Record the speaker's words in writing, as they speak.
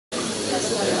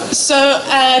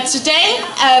Today,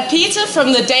 Peter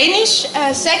from the Danish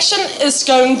section is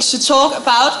going to talk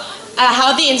about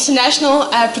how the international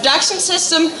production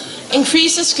system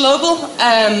increases global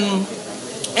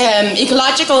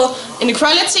ecological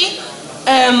inequality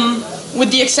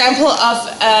with the example of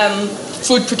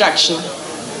food production.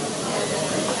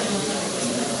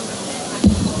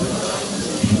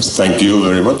 Thank you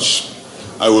very much.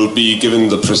 I will be giving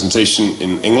the presentation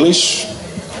in English,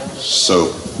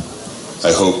 so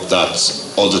I hope that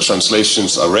all the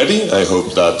translations are ready. I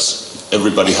hope that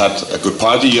everybody had a good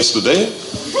party yesterday.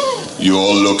 You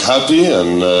all look happy,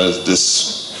 and this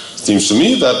seems to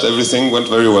me that everything went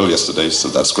very well yesterday, so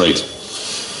that's great.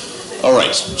 All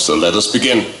right, so let us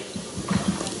begin.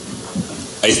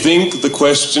 I think the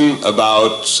question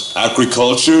about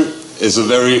agriculture is a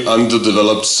very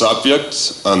underdeveloped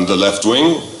subject on the left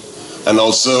wing and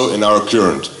also in our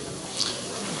current.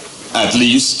 At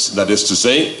least, that is to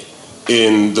say,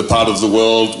 in the part of the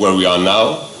world where we are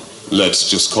now, let's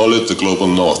just call it the global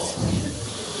north.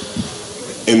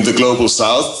 In the global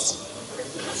south,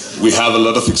 we have a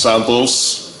lot of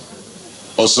examples,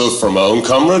 also from our own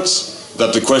comrades,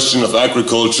 that the question of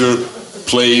agriculture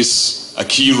plays a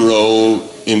key role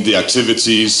in the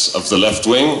activities of the left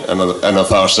wing and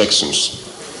of our sections.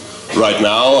 Right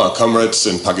now, our comrades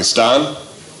in Pakistan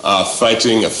are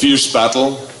fighting a fierce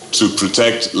battle to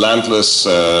protect landless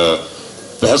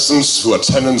peasants who are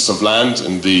tenants of land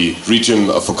in the region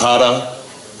of Okada.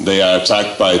 They are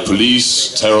attacked by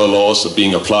police, terror laws are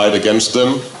being applied against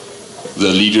them, the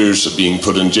leaders are being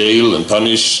put in jail and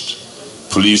punished,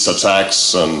 police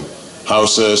attacks on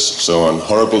houses, so on,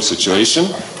 horrible situation.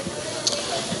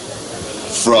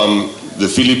 From the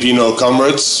Filipino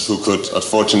comrades, who could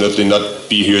unfortunately not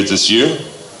be here this year,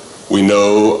 we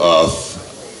know of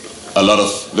a lot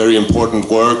of very important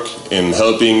work in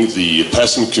helping the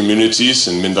peasant communities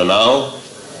in Mindanao,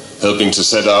 helping to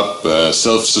set up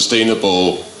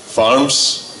self-sustainable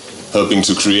farms, helping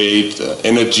to create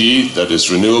energy that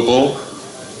is renewable,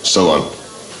 so on.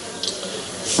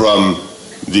 From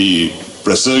the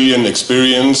Brazilian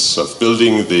experience of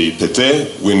building the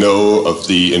PT, we know of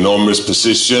the enormous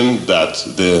position that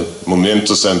the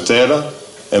Movimento Sem Terra,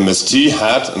 MST,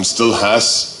 had and still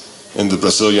has in the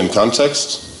Brazilian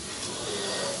context.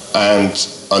 And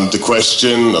on the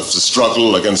question of the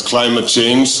struggle against climate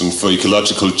change and for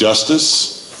ecological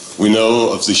justice, we know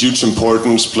of the huge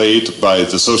importance played by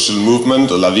the social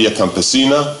movement, La Via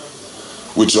Campesina,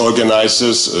 which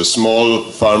organizes small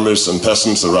farmers and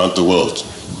peasants around the world.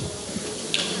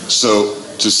 So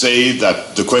to say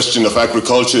that the question of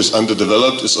agriculture is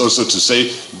underdeveloped is also to say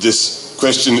this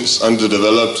question is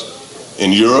underdeveloped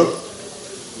in Europe,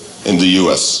 in the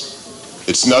US.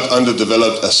 It's not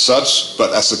underdeveloped as such,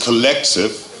 but as a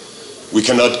collective, we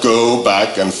cannot go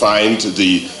back and find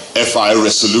the FI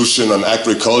resolution on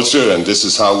agriculture, and this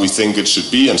is how we think it should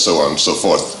be, and so on and so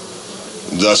forth.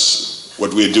 Thus,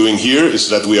 what we are doing here is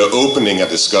that we are opening a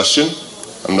discussion.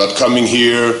 I'm not coming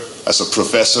here as a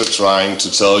professor trying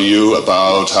to tell you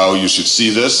about how you should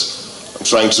see this. I'm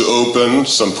trying to open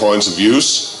some points of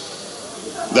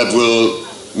views that will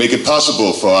make it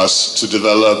possible for us to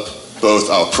develop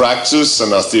both our practice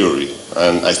and our theory.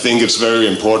 And I think it's very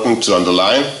important to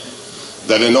underline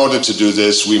that in order to do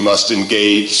this, we must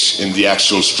engage in the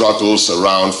actual struggles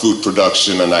around food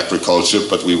production and agriculture,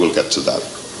 but we will get to that.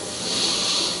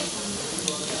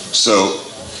 So,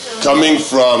 coming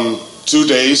from 2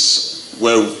 days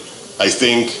where I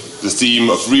think the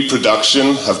theme of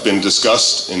reproduction have been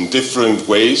discussed in different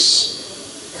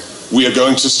ways, we are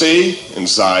going to stay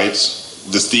inside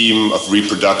the theme of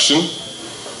reproduction,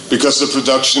 because the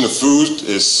production of food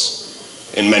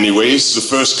is, in many ways, the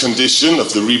first condition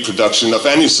of the reproduction of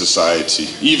any society,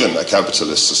 even a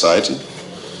capitalist society.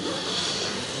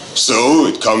 So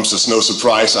it comes as no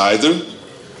surprise either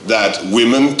that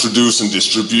women produce and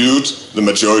distribute the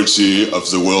majority of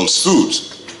the world's food.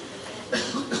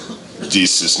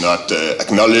 This is not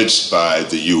acknowledged by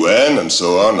the UN and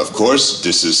so on, of course.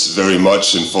 This is very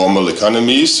much informal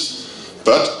economies,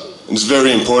 but it's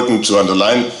very important to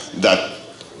underline that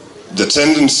the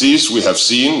tendencies we have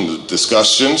seen, the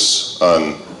discussions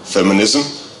on feminism,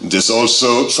 this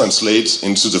also translates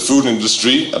into the food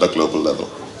industry at a global level.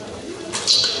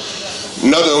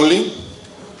 Not only,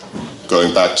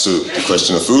 going back to the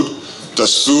question of food,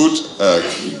 does food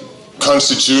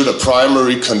constitute a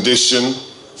primary condition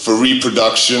for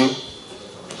reproduction?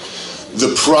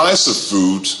 The price of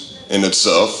food in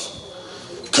itself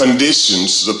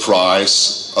conditions the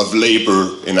price of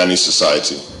labor in any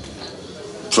society.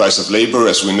 Price of labor,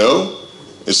 as we know,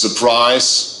 is the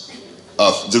price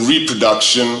of the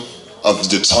reproduction of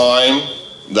the time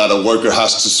that a worker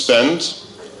has to spend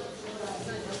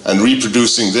And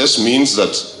reproducing this means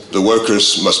that the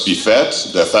workers must be fed,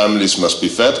 their families must be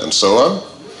fed, and so on.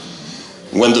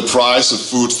 When the price of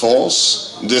food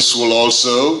falls, this will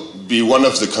also be one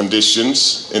of the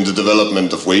conditions in the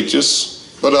development of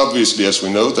wages. But obviously, as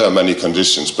we know, there are many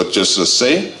conditions. But just to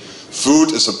say,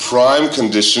 food is a prime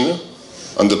condition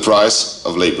on the price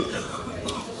of labor.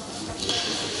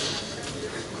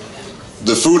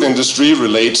 The food industry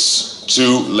relates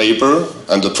to labor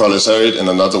and the proletariat in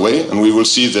another way, and we will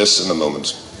see this in a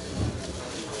moment.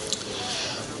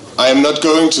 I am not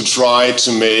going to try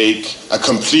to make a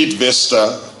complete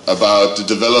vista about the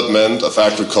development of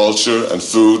agriculture and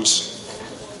food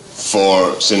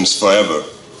since forever.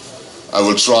 I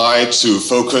will try to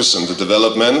focus on the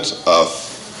development of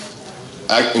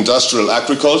industrial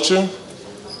agriculture,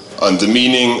 on the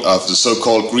meaning of the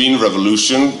so-called Green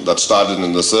Revolution that started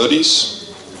in the 30s,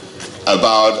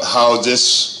 about how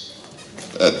this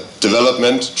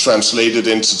development translated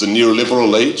into the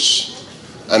neoliberal age,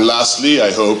 and lastly,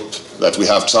 I hope that we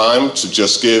have time to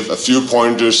just give a few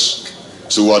pointers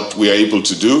to what we are able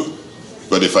to do.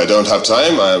 But if I don't have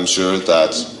time, I am sure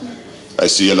that I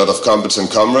see a lot of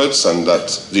competent comrades and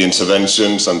that the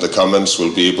interventions and the comments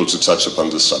will be able to touch upon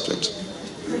this subject.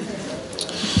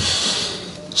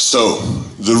 So,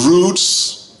 the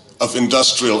roots of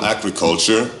industrial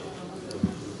agriculture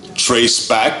trace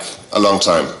back a long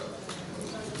time.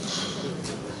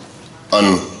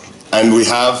 And we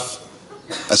have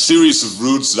a series of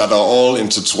roots that are all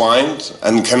intertwined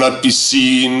and cannot be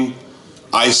seen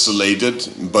isolated,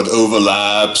 but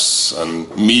overlaps and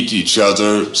meet each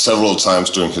other several times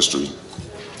during history.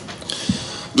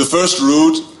 The first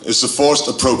root is the forced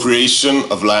appropriation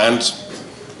of land.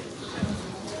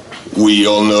 We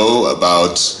all know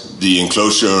about the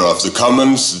enclosure of the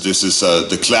commons. This is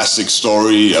the classic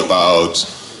story about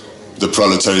the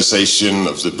proletarization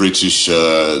of the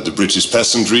British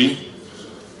peasantry,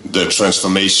 the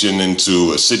transformation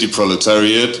into a city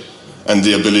proletariat, and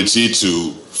the ability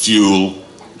to fuel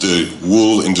the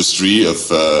wool industry of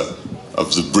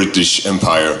the British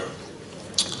Empire.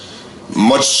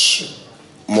 Much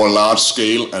more large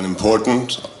scale and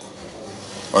important,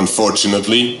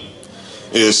 unfortunately,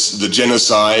 is the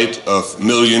genocide of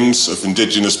millions of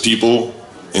indigenous people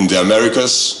in the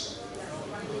Americas,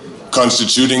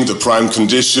 constituting the prime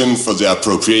condition for the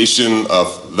appropriation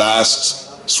of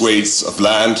vast swathes of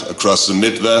land across the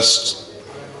Midwest,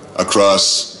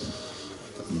 across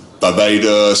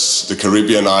Barbados, the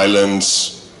Caribbean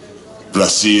islands,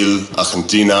 Brazil,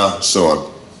 Argentina, so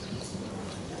on.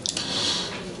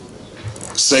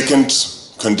 Second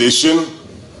condition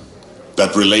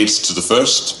that relates to the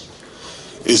first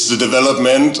is the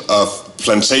development of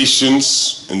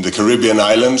plantations in the Caribbean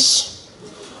islands,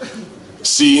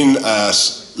 seen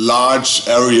as large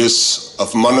areas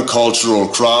of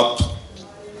monocultural crop,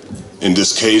 in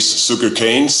this case sugar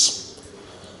canes,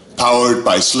 powered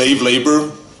by slave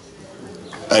labor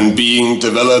and being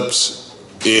developed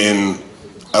in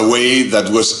a way that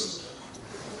was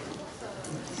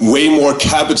way more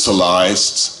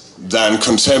capitalized than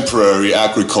contemporary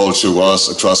agriculture was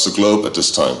across the globe at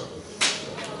this time.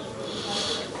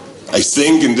 I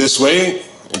think in this way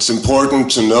it's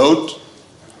important to note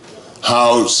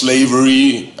how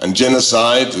slavery and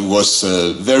genocide was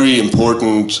very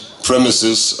important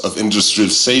premises of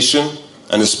industrialization,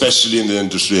 and especially in the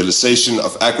industrialization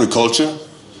of agriculture.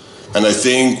 And I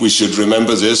think we should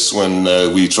remember this when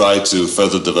we try to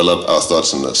further develop our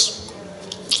thoughts on this.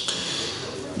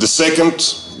 The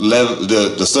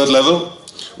third level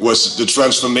was the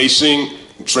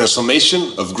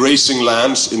transformation of grazing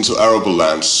lands into arable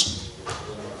lands.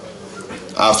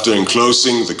 After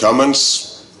enclosing the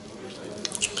commons,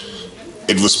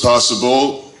 it was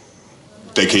possible,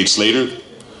 decades later,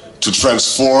 to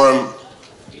transform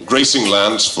grazing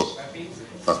lands for...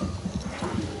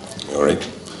 all right.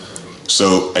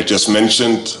 So I just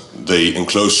mentioned the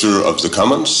enclosure of the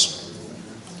commons.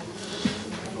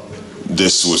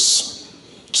 This was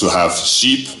to have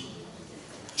sheep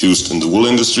used in the wool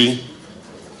industry.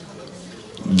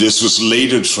 This was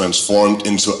later transformed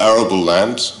into arable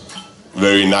land,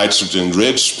 very nitrogen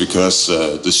rich, because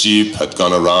the sheep had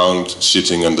gone around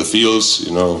shitting on the fields,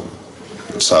 you know,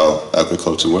 that's how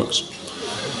agriculture works.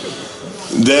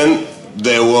 Then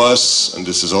there was, and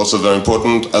this is also very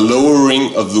important, a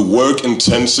lowering of the work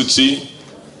intensity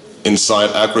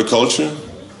inside agriculture.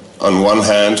 On one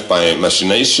hand, by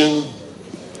machination,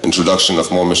 introduction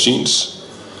of more machines,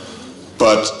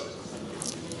 but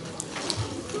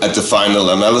at the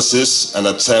final analysis, an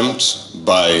attempt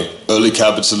by early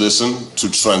capitalism to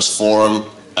transform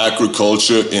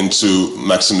agriculture into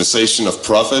maximization of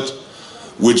profit,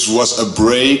 which was a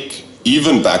break,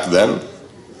 even back then,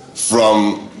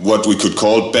 from what we could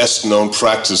call best known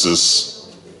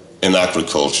practices in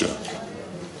agriculture.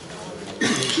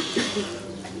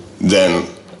 Then,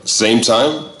 same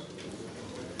time,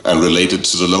 and related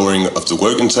to the lowering of the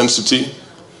work intensity,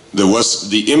 there was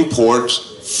the import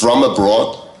from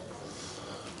abroad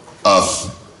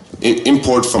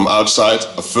import from outside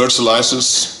of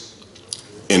fertilizers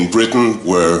in Britain,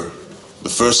 where the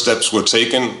first steps were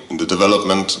taken in the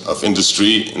development of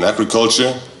industry in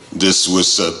agriculture. This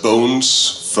was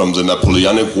bones from the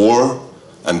Napoleonic War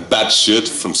and bad shit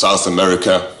from South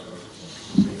America.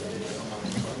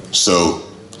 So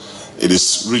it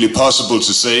is really possible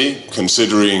to say,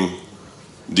 considering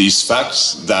these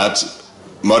facts, that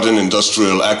modern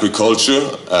industrial agriculture,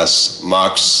 as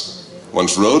Marx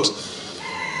once wrote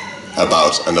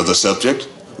about another subject,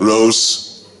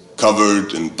 rose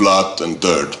covered in blood and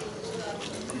dirt.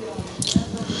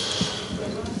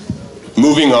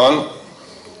 Moving on,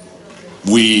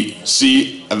 we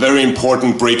see a very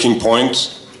important breaking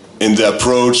point in the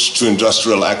approach to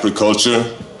industrial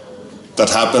agriculture that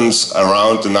happens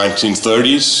around the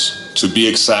 1930s, to be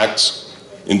exact,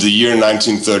 in the year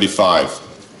 1935.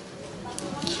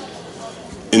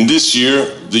 In this year,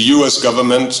 the US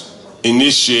government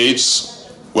initiates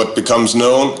what becomes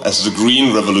known as the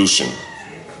Green Revolution.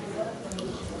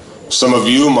 Some of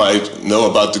you might know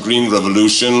about the Green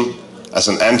Revolution as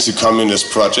an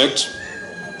anti-communist project.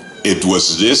 It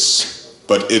was this,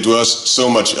 but it was so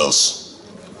much else.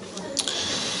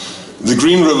 The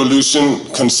Green Revolution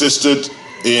consisted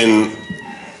in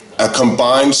a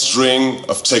combined string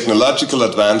of technological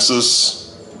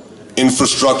advances,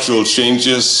 infrastructural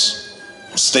changes,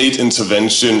 state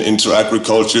intervention into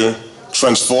agriculture,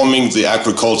 transforming the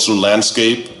agricultural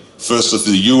landscape, first of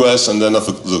the US and then of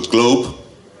the globe,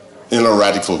 in a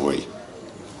radical way.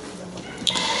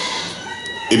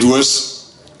 It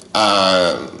was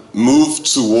a move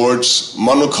towards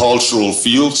monocultural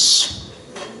fields,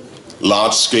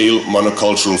 large-scale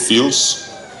monocultural fields,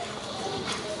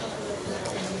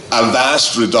 a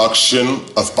vast reduction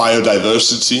of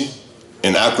biodiversity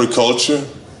in agriculture,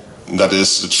 that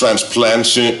is the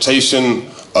transplantation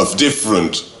of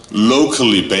different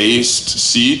locally based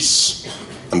seeds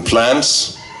and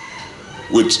plants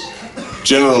with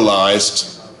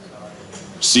generalized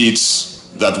seeds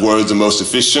that were the most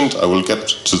efficient. I will get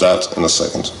to that in a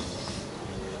second.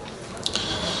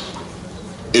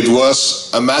 It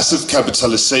was a massive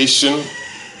capitalization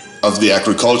of the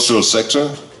agricultural sector,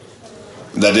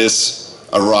 that is,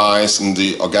 a rise in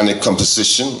the organic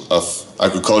composition of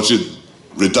agriculture,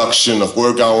 reduction of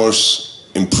work hours,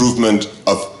 improvement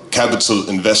of capital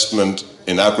investment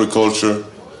in agriculture.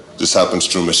 This happens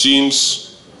through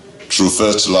machines, through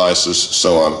fertilizers,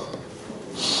 so on.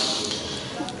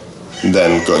 And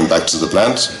then going back to the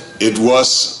plant, it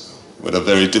was, with a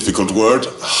very difficult word,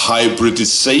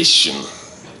 hybridization.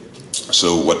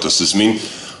 So what does this mean?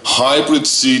 Hybrid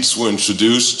seeds were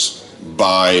introduced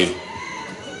by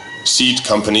seed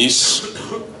companies.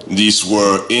 These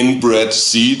were inbred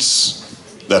seeds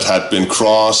that had been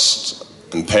crossed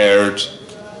and paired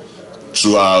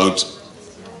throughout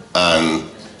a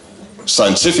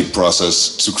scientific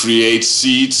process to create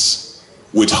seeds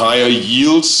with higher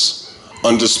yields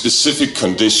under specific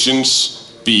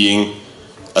conditions, being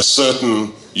a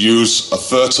certain use of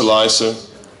fertilizer,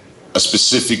 a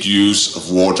specific use of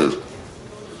water.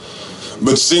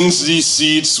 But since these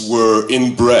seeds were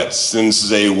inbred, since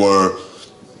they were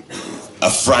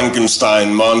a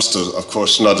Frankenstein monster, of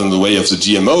course not in the way of the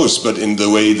GMOs, but in the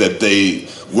way that they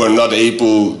were not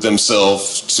able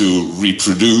themselves to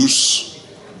reproduce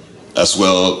as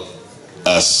well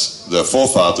as their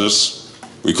forefathers,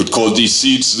 we could call these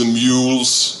seeds the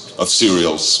mules of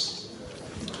cereals.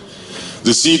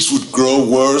 The seeds would grow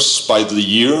worse by the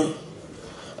year,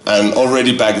 and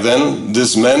already back then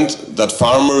this meant that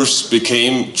farmers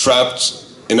became trapped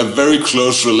in a very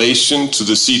close relation to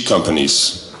the seed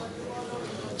companies.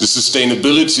 The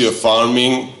sustainability of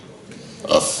farming,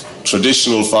 of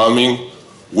traditional farming,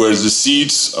 where the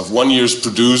seeds of one year's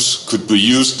produce could be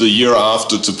used the year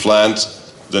after to plant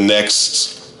the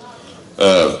next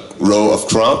row of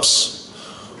crops,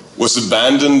 was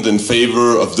abandoned in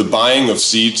favor of the buying of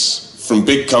seeds from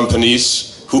big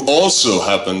companies who also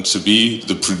happened to be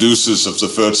the producers of the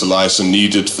fertilizer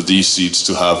needed for these seeds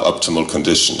to have optimal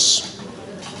conditions.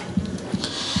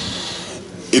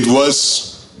 It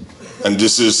was, and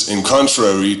this is in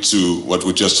contrary to what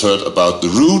we just heard about the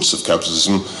roots of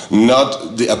capitalism,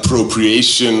 not the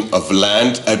appropriation of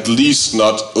land, at least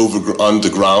not on the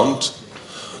ground,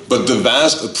 but the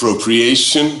vast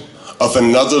appropriation of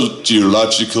another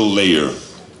geological layer.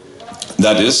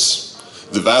 That is,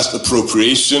 the vast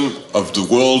appropriation of the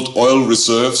world oil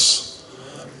reserves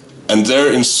and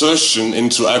their insertion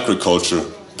into agriculture,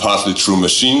 partly through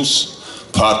machines,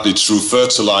 partly through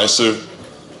fertilizer,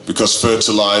 because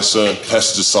fertilizer,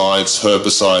 pesticides,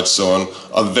 herbicides, so on,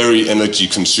 are very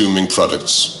energy-consuming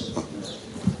products.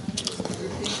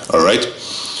 All right?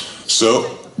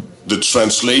 So, the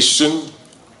translation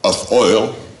of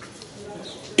oil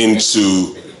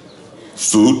into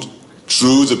food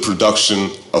through the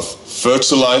production of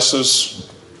fertilizers,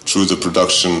 through the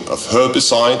production of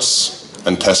herbicides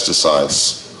and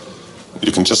pesticides.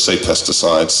 You can just say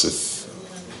pesticides if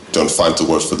you don't find the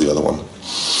word for the other one.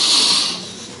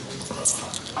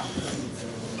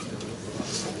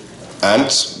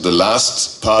 And the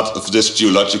last part of this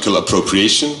geological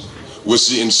appropriation was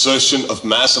the insertion of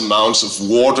mass amounts of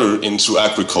water into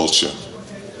agriculture.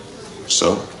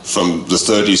 So, from the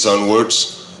 30s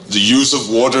onwards, the use of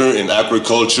water in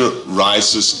agriculture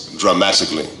rises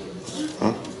dramatically.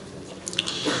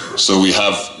 So we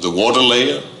have the water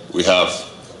layer, we have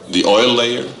the oil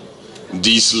layer.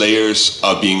 These layers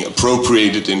are being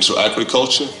appropriated into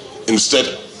agriculture instead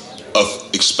of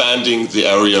expanding the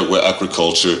area where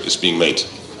agriculture is being made.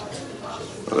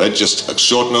 All right, just a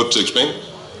short note to explain.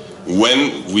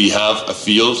 When we have a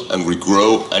field and we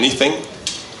grow anything,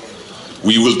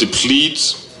 we will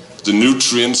deplete the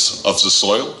nutrients of the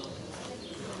soil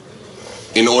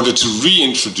in order to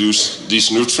reintroduce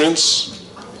these nutrients.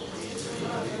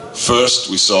 First,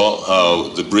 we saw how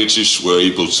the British were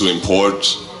able to import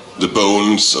the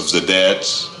bones of the dead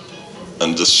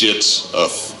and the shit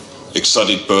of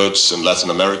exotic birds in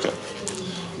Latin America.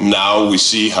 Now we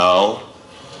see how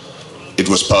it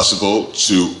was possible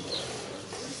to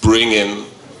bring in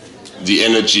the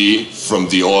energy from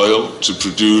the oil to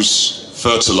produce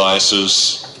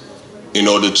fertilizers in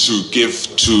order to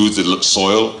give to the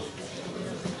soil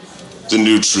the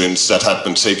nutrients that had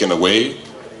been taken away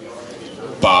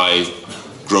by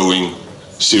growing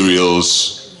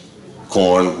cereals,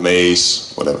 corn,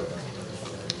 maize, whatever.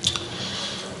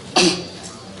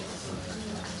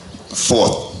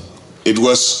 Fourth, it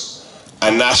was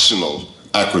a national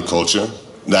agriculture.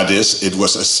 That is, it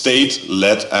was a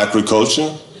state-led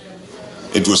agriculture.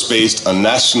 It was based on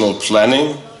national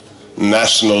planning,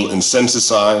 national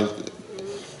incentives,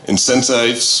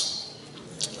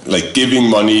 like giving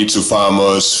money to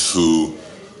farmers who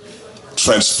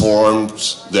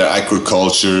transformed their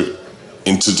agriculture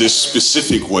into this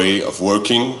specific way of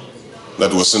working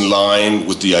that was in line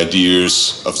with the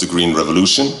ideas of the Green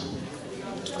Revolution.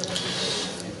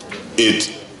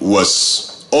 It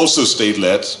was also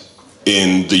state-led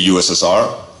in the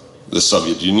USSR, the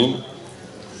Soviet Union,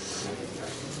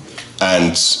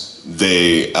 and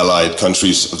the allied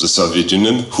countries of the Soviet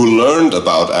Union who learned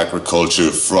about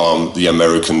agriculture from the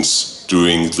Americans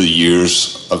during the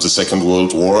years of the Second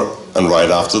World War and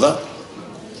right after that.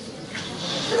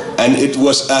 And it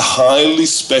was a highly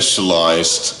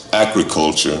specialized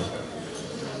agriculture,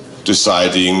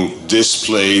 deciding this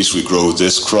place we grow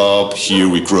this crop, here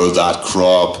we grow that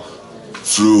crop,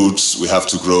 fruits, we have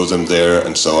to grow them there,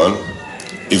 and so on.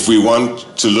 If we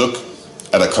want to look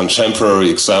at a contemporary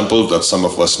example that some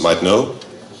of us might know,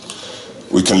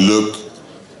 we can look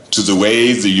to the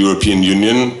way the European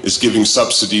Union is giving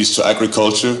subsidies to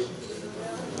agriculture,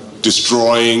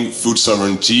 destroying food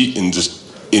sovereignty in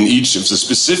each of the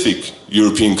specific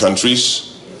European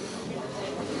countries,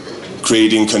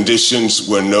 creating conditions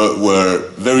where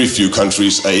very few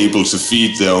countries are able to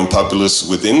feed their own populace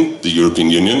within the European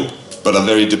Union, but are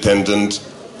very dependent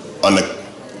on an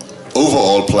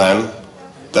overall plan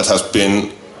that has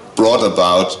been brought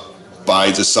about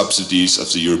by the subsidies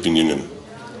of the European Union.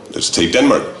 Let's take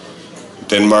Denmark.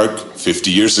 Denmark, 50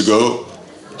 years ago,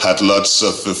 had lots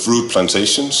of fruit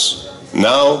plantations.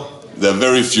 Now, there are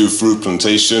very few fruit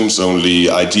plantations, only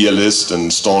idealist and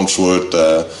staunchwood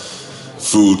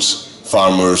food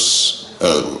farmers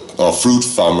or fruit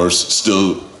farmers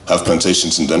still have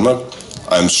plantations in Denmark.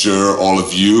 I'm sure all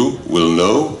of you will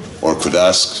know or could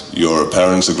ask your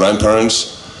parents or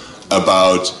grandparents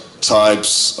about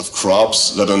types of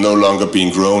crops that are no longer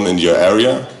being grown in your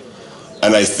area.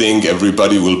 And I think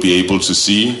everybody will be able to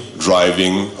see,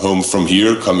 driving home from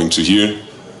here, coming to here,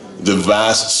 the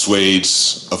vast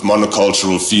swathes of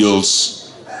monocultural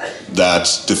fields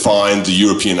that define the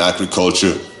European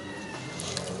agriculture.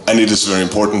 And it is very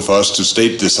important for us to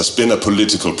state this has been a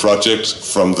political project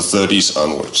from the 30s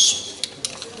onwards.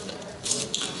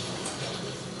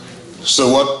 So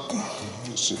what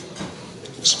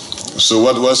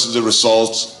was the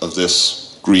result of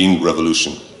this Green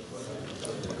Revolution?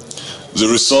 The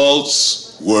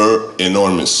results were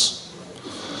enormous.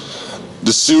 The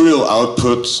the cereal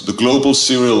output, the global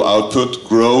cereal output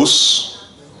grows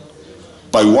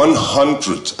by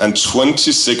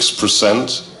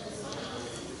 126%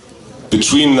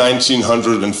 between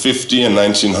 1950 and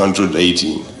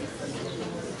 1980.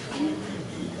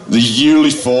 The yearly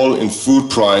fall in food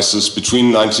prices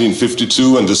between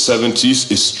 1952 and the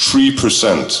 70s is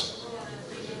 3%.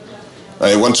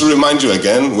 I want to remind you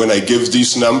again, when I give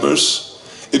these numbers,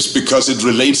 it's because it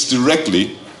relates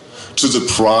directly to the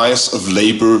price of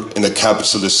labor in a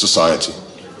capitalist society.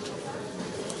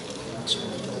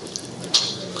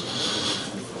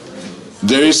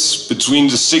 There is, between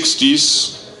the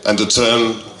 60s and the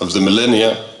turn of the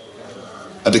millennia,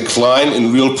 a decline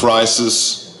in real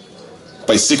prices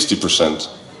by 60%.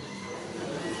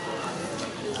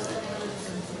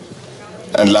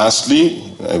 And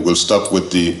lastly, I will stop with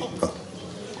the...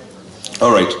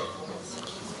 all right.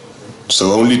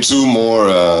 So only two more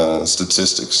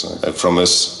statistics, I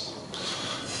promise,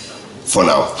 for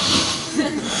now.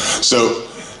 So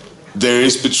there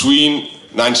is between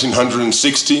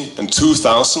 1960 and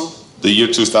 2000, the year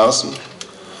 2000,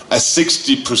 a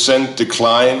 60%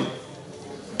 decline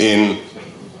in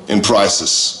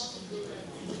prices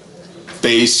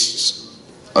based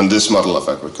on this model of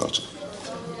agriculture.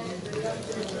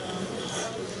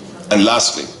 And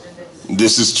lastly,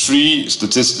 this is three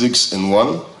statistics in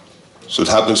one. So it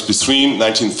happens between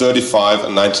 1935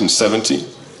 and 1970.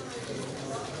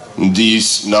 And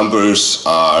these numbers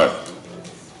are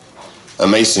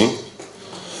amazing.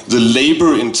 The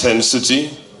labor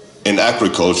intensity in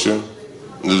agriculture,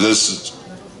 this,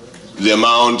 the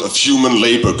amount of human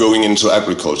labor going into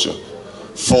agriculture,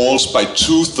 falls by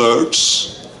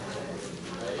 2/3.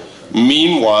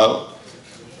 Meanwhile,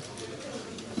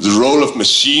 the role of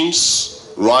machines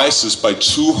rises by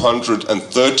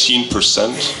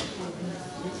 213%,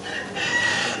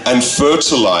 and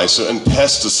fertilizer and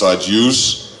pesticide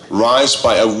use rise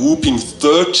by a whopping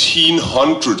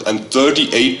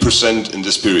 1,338% in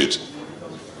this period.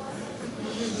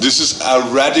 This is a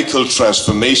radical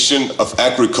transformation of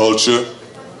agriculture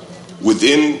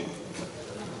within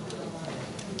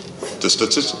the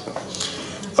statistic.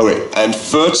 Okay, and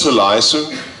fertilizer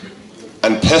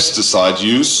and pesticide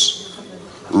use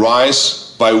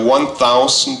rise by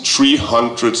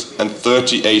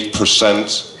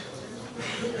 1,338%.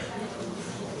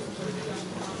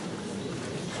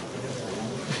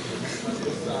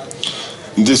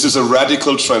 This is a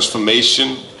radical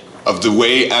transformation of the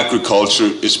way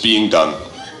agriculture is being done.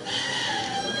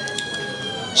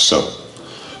 So,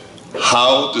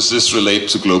 how does this relate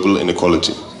to global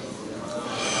inequality?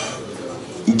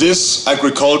 This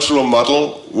agricultural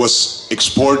model was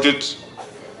exported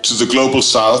to the global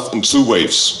south in two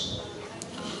waves.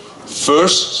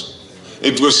 First,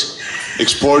 it was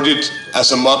exported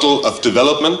as a model of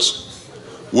development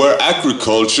where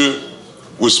agriculture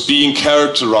was being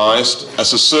characterized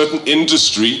as a certain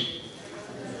industry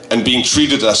and being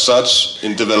treated as such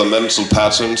in developmental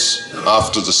patterns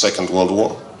after the Second World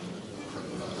War.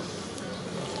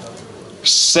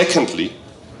 Secondly,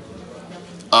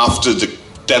 after the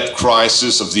debt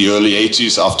crisis of the early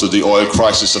 80s, after the oil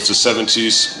crisis of the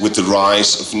 70s, with the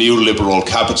rise of neoliberal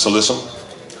capitalism,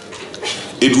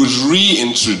 it was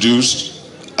reintroduced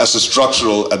as a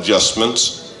structural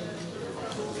adjustment,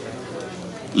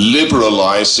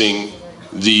 liberalizing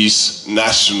these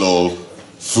national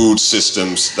food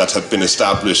systems that had been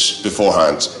established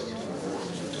beforehand.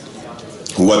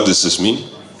 What does this mean?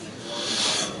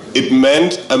 It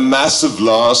meant a massive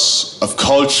loss of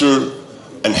culture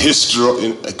and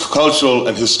cultural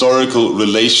and historical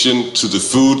relation to the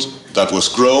food that was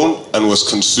grown and was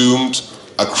consumed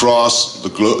across the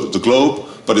globe,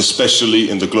 but especially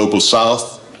in the global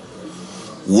south,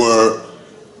 where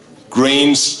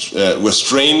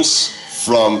strains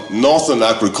from northern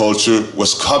agriculture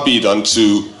was copied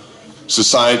onto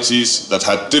societies that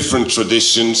had different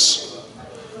traditions,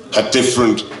 had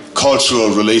different cultural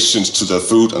relations to their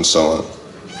food, and so on.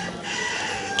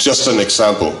 Just an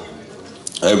example.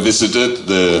 I visited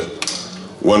the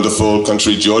wonderful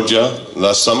country Georgia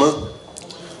last summer.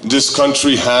 This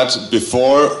country had,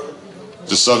 before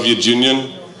the Soviet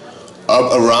Union,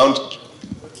 up around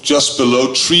just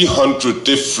below 300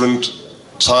 different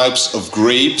types of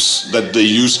grapes that they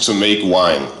used to make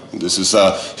wine. This is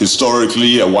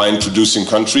historically a wine-producing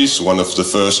country, one of the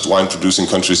first wine-producing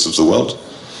countries of the world.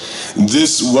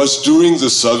 This was, during the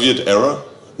Soviet era,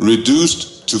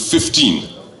 reduced to 15.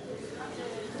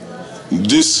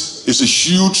 This is a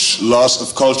huge loss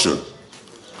of culture.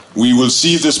 We will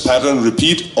see this pattern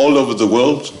repeat all over the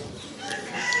world.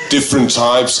 Different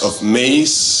types of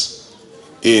maize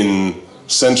in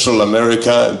Central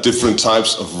America, different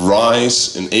types of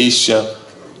rice in Asia,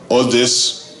 all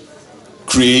this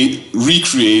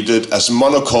recreated as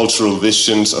monocultural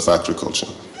visions of agriculture.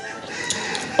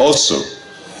 Also,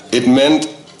 it meant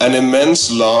an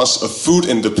immense loss of food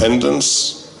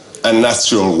independence and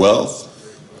natural wealth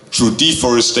through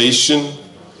deforestation,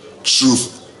 through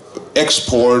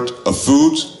export of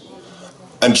food,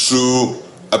 and through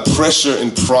a pressure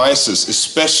in prices,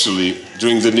 especially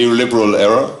during the neoliberal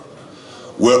era,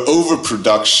 where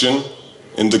overproduction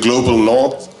in the global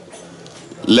north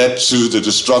led to the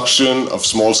destruction of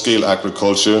small-scale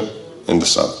agriculture in the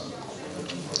south.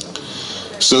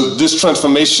 So this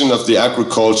transformation of the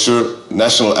agriculture,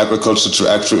 national agriculture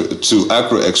to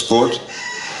agro-export,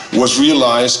 was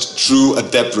realized through a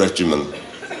debt regimen.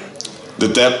 The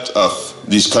debt of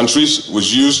these countries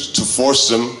was used to force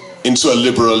them into a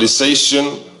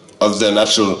liberalization of their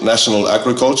national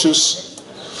agricultures.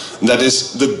 That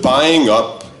is, the buying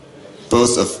up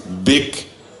both of big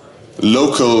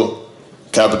local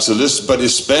capitalists, but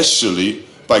especially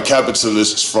by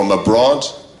capitalists from abroad,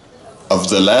 of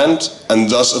the land, and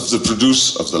thus of the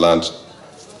produce of the land.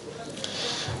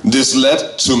 This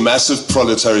led to massive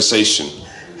proletarization.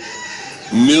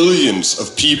 Millions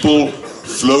of people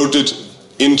floated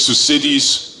into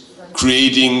cities,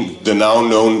 creating the now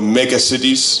known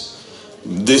megacities.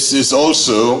 This is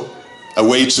also a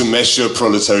way to measure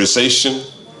proletarization,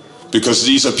 because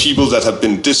these are people that have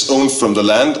been disowned from the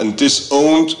land and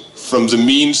disowned from the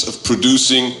means of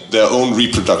producing their own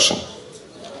reproduction.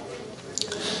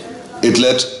 It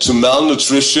led to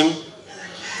malnutrition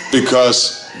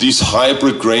because these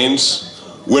hybrid grains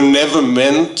were never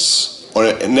meant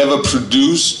or never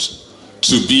produced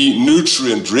to be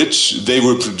nutrient rich. They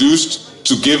were produced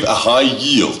to give a high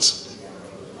yield,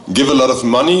 give a lot of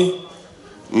money,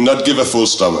 not give a full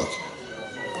stomach.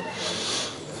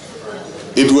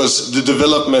 It was the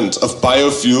development of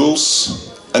biofuels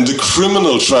and the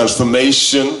criminal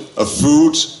transformation of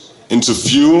food into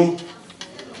fuel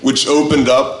which opened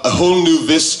up a whole new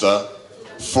vista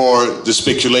for the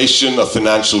speculation of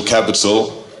financial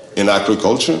capital in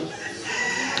agriculture.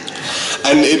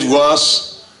 And it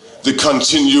was the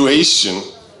continuation,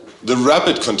 the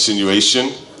rapid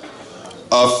continuation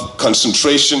of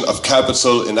concentration of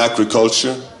capital in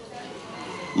agriculture,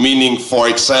 meaning, for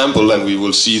example, and we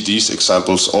will see these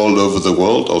examples all over the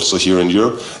world, also here in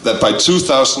Europe, that by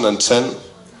 2010,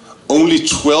 only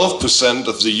 12%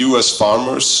 of the US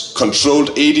farmers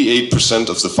controlled 88%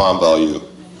 of the farm value.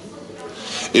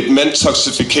 It meant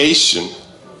toxification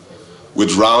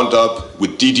with Roundup,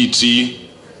 with DDT,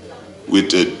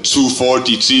 with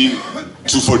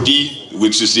 2,4-D,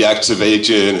 which is the active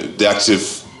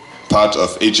part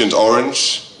of Agent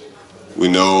Orange. We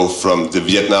know from the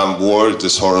Vietnam War,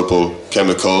 this horrible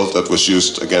chemical that was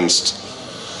used against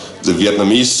the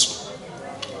Vietnamese.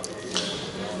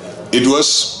 It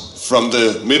was from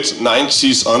the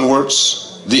mid-90s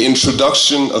onwards, the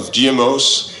introduction of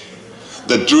GMOs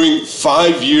that during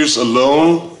 5 years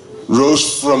alone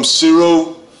rose from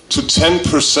 0 to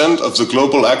 10% of the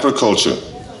global agriculture.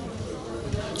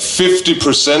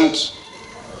 50%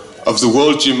 of the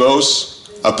world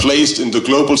GMOs are placed in the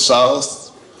global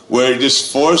south, where it is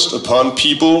forced upon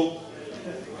people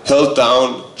held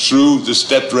down through this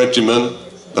debt regimen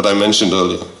that I mentioned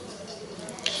earlier.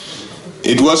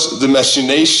 It was the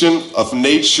machination of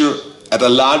nature at a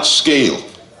large scale.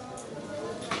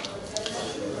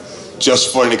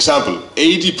 Just for an example,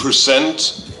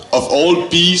 80% of all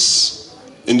bees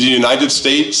in the United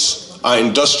States are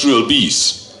industrial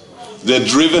bees. They're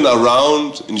driven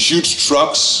around in huge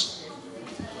trucks,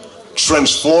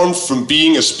 transformed from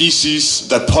being a species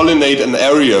that pollinate an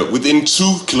area within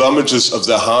 2 kilometers of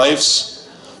their hives.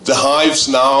 The hives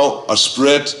now are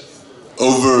spread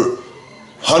over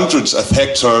hundreds of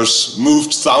hectares,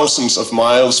 moved thousands of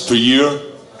miles per year.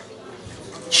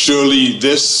 Surely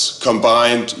this,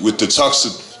 combined with the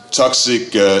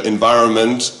toxic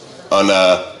environment on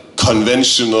a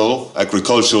conventional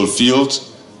agricultural field,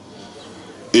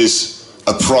 is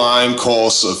a prime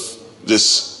cause of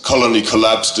this colony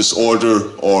collapse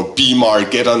disorder, or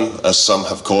Bee-Margeddon, as some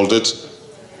have called it,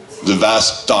 the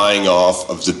vast dying off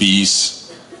of the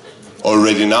bees.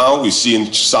 Already now we see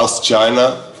in South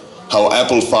China how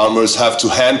apple farmers have to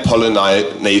hand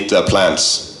pollinate their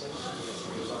plants.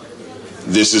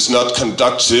 This is not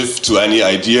conducive to any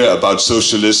idea about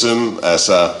socialism as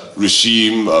a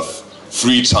regime of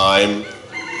free time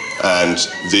and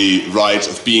the right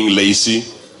of being lazy.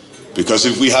 Because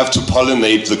if we have to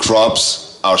pollinate the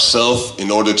crops ourselves in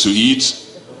order to eat,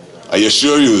 I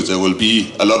assure you there will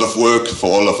be a lot of work for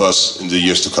all of us in the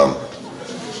years to come.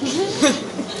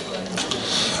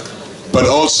 But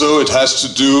also it has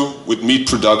to do with meat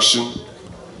production.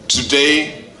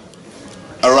 Today,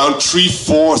 around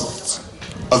 3/4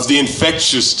 of the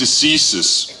infectious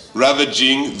diseases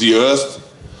ravaging the earth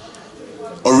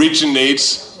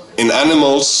originate in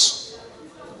animals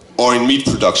or in meat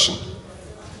production.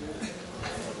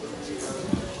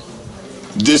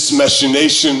 This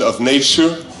machination of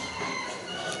nature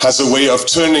has a way of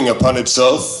turning upon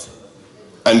itself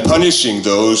and punishing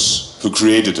those who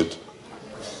created it.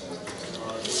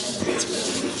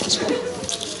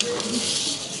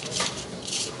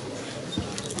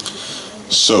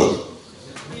 So,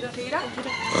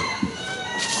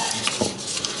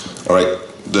 all right,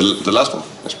 the last one.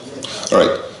 All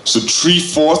right, so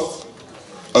 3/4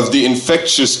 of the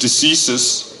infectious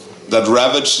diseases that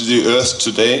ravage the earth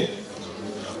today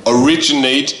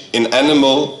originate in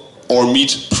animal or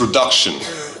meat production.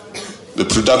 The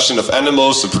production of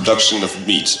animals, the production of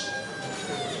meat.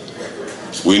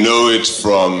 We know it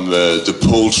from the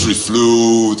poultry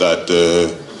flu that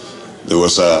there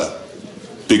was a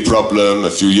big problem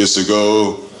a few years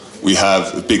ago. We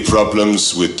have big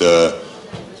problems with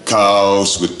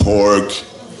cows, with pork,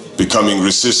 becoming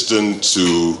resistant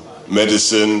to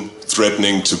medicine,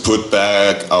 threatening to put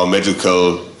back our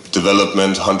medical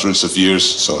development hundreds of years,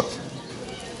 so on.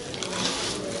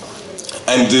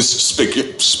 And this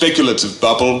speculative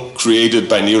bubble created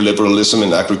by neoliberalism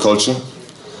in agriculture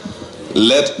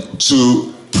led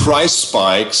to price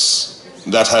spikes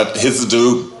that had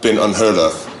hitherto been unheard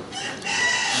of.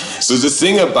 So the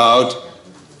thing about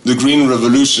the Green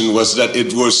Revolution was that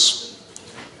it was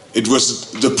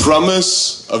the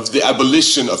promise of the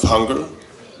abolition of hunger,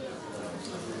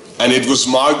 and it was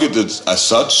marketed as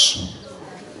such.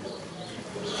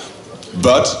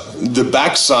 But the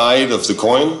backside of the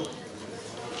coin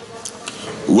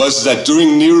was that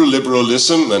during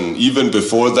neoliberalism, and even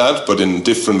before that, but in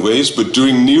different ways, but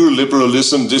during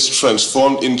neoliberalism, this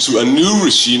transformed into a new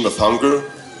regime of hunger,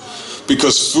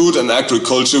 because food and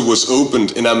agriculture was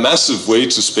opened in a massive way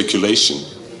to speculation.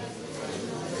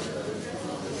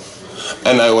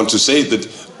 And I want to say that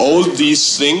all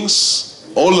these things,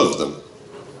 all of them,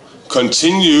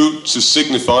 continue to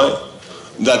signify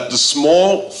that the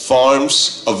small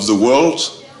farms of the world,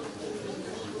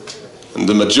 and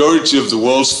the majority of the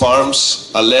world's farms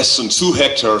are less than 2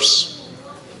 hectares,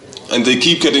 and they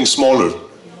keep getting smaller.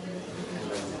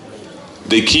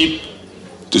 They keep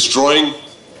destroying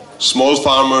small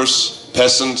farmers,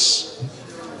 peasants.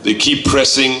 They keep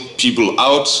pressing people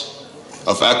out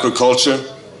of agriculture.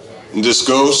 And this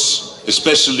goes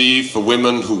especially for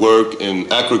women who work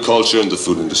in agriculture and the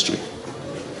food industry.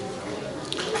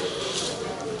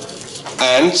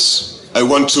 And I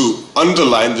want to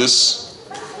underline this.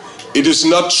 It is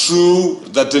not true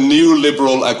that the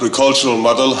neoliberal agricultural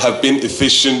model have been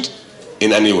efficient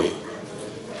in any way.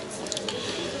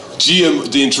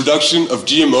 The introduction of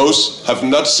GMOs have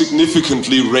not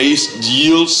significantly raised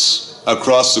yields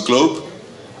across the globe.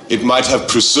 It might have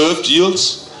preserved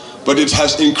yields, but it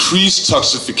has increased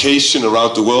toxification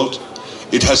around the world.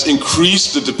 It has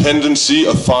increased the dependency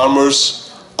of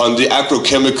farmers on the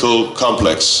agrochemical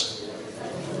complex.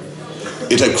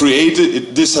 This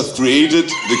has created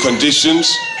the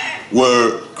conditions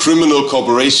where criminal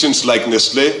corporations like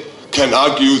Nestlé can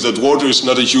argue that water is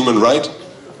not a human right,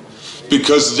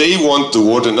 because they want the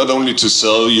water not only to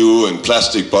sell you in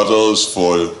plastic bottles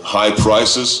for high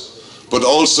prices, but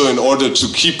also in order to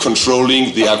keep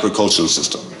controlling the agricultural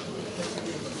system.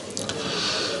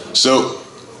 So,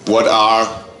 what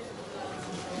are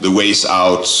the ways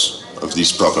out of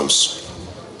these problems?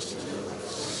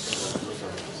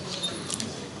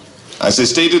 As I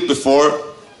stated before,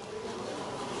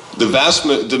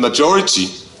 the majority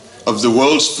of the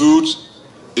world's food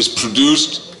is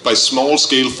produced by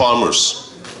small-scale farmers.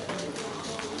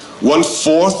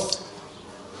 1/4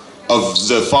 of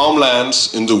the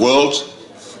farmlands in the world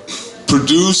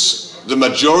produce the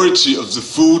majority of the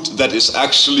food that is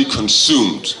actually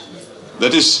consumed.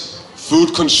 That is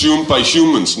food consumed by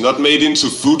humans, not made into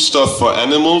foodstuff for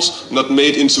animals, not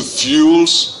made into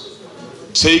fuels,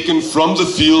 taken from the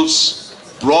fields,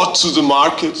 brought to the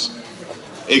market,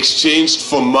 exchanged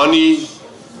for money,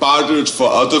 bartered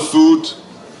for other food,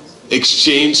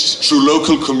 exchanged through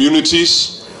local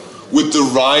communities, with the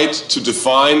right to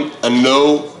define and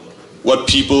know what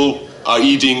people are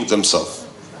eating themselves.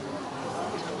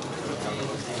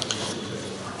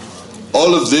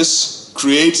 All of this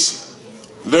creates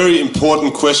very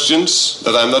important questions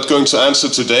that I'm not going to answer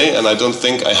today, and I don't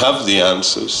think I have the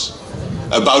answers,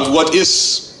 about what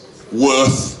is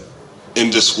worth in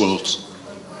this world.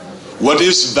 What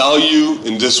is value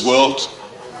in this world?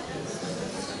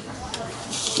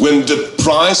 When the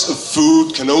price of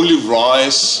food can only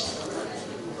rise,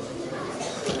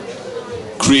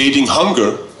 creating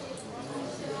hunger,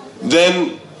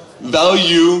 then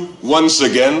value, once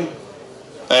again,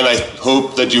 and I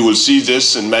hope that you will see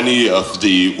this in many of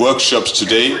the workshops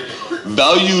today,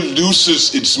 value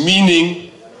loses its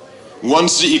meaning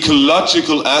once the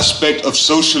ecological aspect of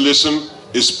socialism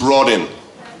is brought in.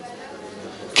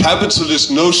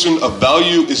 Capitalist notion of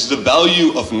value is the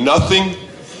value of nothing,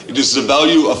 it is the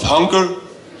value of hunger,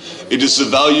 it is the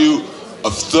value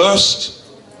of thirst,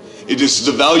 it is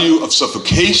the value of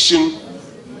suffocation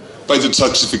by the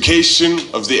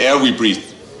toxification of the air we breathe.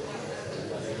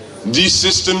 These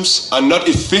systems are not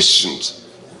efficient.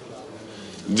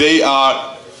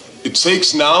 It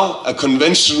takes now a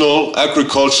conventional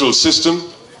agricultural system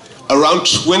around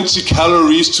 20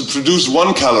 calories to produce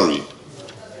 1 calorie.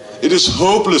 It is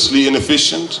hopelessly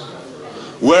inefficient,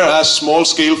 whereas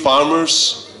small-scale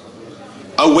farmers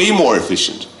are way more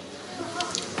efficient.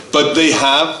 But they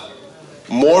have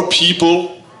more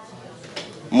people,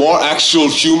 more actual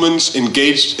humans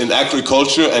engaged in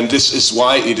agriculture, and this is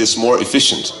why it is more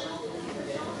efficient.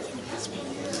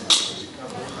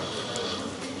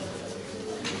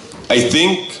 I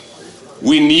think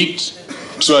we need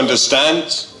to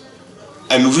understand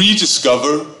and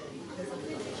rediscover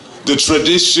the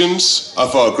traditions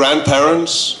of our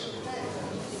grandparents.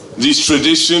 These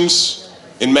traditions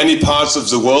in many parts of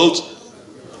the world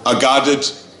are guarded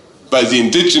by the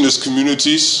indigenous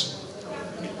communities,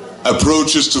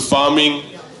 approaches to farming,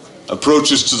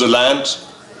 approaches to the land,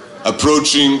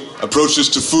 approaches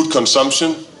to food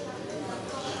consumption.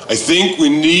 I think we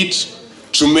need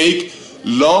to make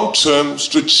long-term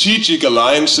strategic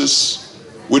alliances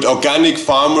with organic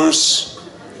farmers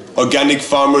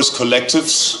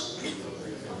collectives.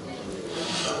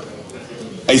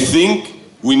 I think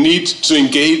we need to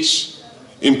engage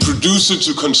in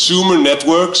producer-to-consumer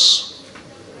networks.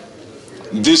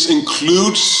 This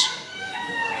includes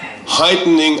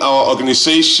heightening our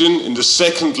organization in the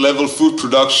second-level food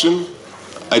production.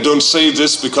 I don't say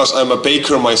this because I'm a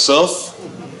baker myself,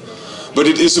 but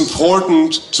it is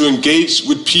important to engage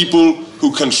with people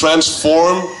who can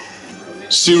transform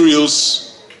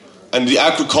cereals and the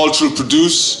agricultural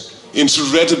produce into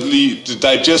readily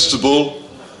digestible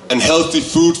and healthy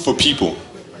food for people.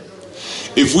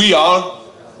 If we are,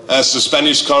 as the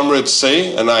Spanish comrades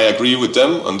say, and I agree with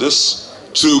them on this,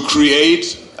 to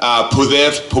create a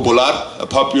poder popular, a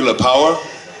popular power,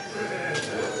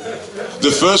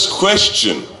 the first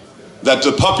question that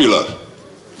the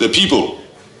people,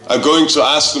 are going to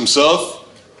ask themselves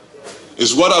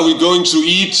is, what are we going to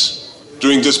eat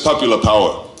during this popular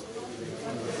power?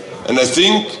 And I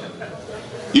think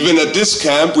even at this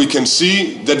camp we can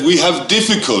see that we have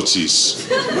difficulties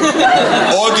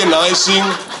organizing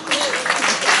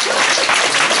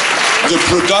the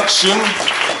production,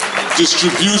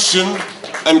 distribution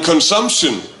and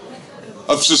consumption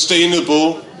of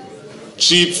sustainable,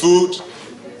 cheap food.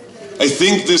 I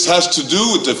think this has to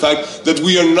do with the fact that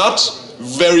we are not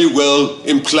very well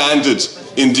implanted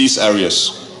in these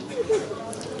areas.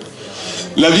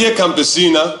 La Via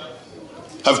Campesina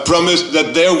have promised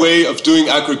that their way of doing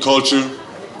agriculture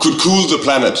could cool the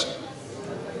planet,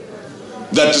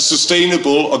 that the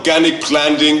sustainable organic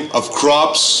planting of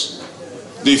crops,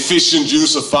 the efficient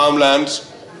use of farmland,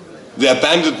 the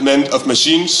abandonment of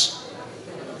machines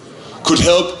could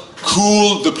help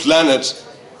cool the planet,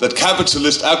 that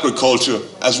capitalist agriculture,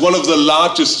 as one of the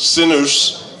largest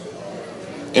sinners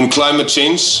in climate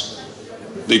change,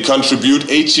 they contribute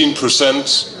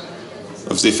 18%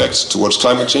 of the effects towards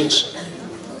climate change,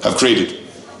 have created.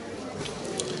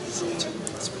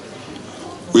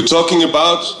 We're talking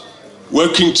about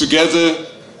working together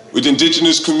with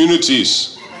indigenous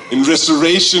communities in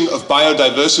restoration of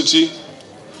biodiversity,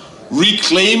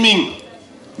 reclaiming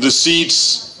the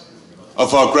seeds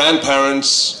of our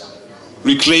grandparents,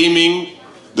 reclaiming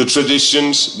the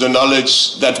traditions, the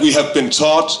knowledge that we have been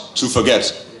taught to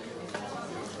forget.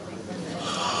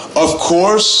 Of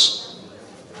course,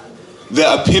 there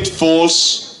are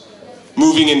pitfalls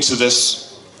moving into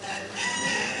this,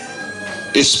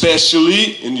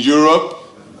 especially in Europe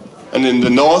and in the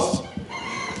north,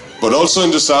 but also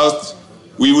in the south.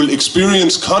 We will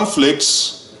experience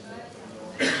conflicts,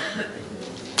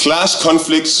 class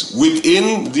conflicts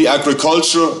within the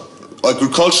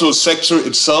agricultural sector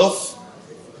itself,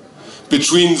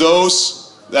 between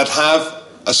those that have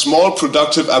a small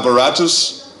productive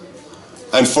apparatus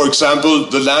and, for example,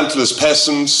 the landless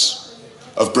peasants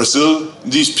of Brazil.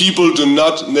 These people do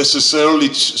not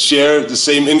necessarily share the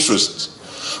same interests.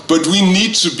 But we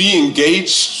need to be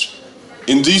engaged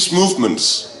in these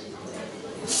movements,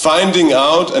 finding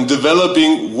out and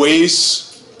developing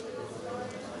ways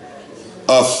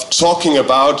of talking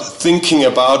about, thinking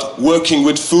about, working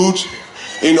with food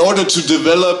in order to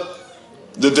develop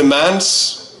the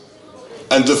demands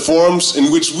and the forms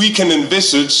in which we can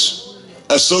envisage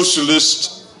a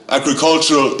socialist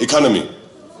agricultural economy.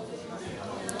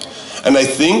 And I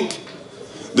think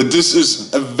that this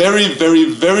is a very, very,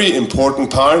 very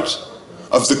important part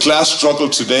of the class struggle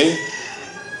today.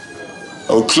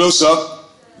 I will close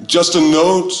up just a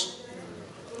note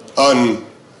on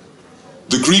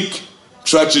the Greek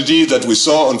tragedy that we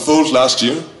saw unfold last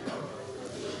year.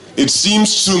 It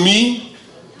seems to me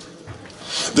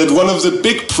that one of the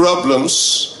big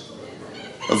problems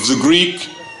of the Greek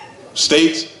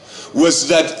state was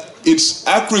that its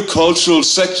agricultural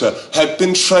sector had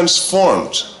been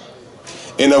transformed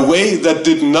in a way that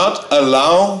did not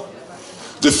allow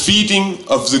the feeding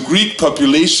of the Greek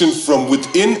population from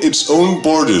within its own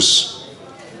borders.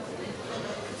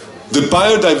 The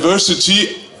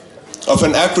biodiversity of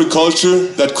an agriculture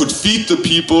that could feed the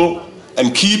people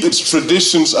and keep its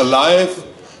traditions alive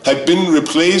had been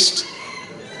replaced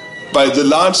by the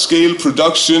large-scale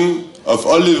production of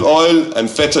olive oil and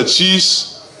feta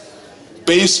cheese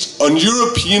based on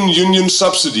European Union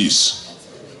subsidies.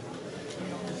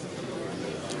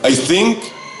 I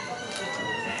think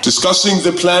discussing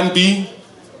the Plan B,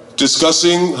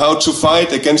 discussing how to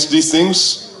fight against these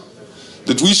things,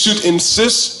 that we should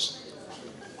insist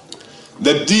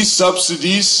that these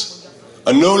subsidies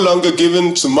are no longer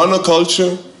given to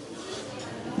monoculture,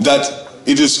 that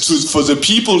it is for the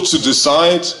people to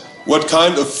decide what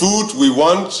kind of food we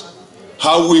want,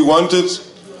 how we want it,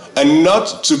 and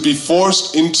not to be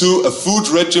forced into a food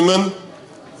regimen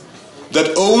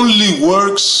that only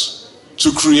works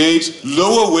to create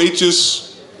lower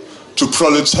wages, to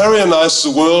proletarianize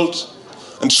the world,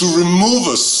 and to remove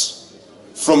us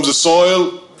from the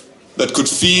soil that could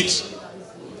feed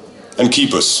and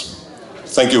keep us.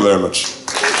 Thank you very much.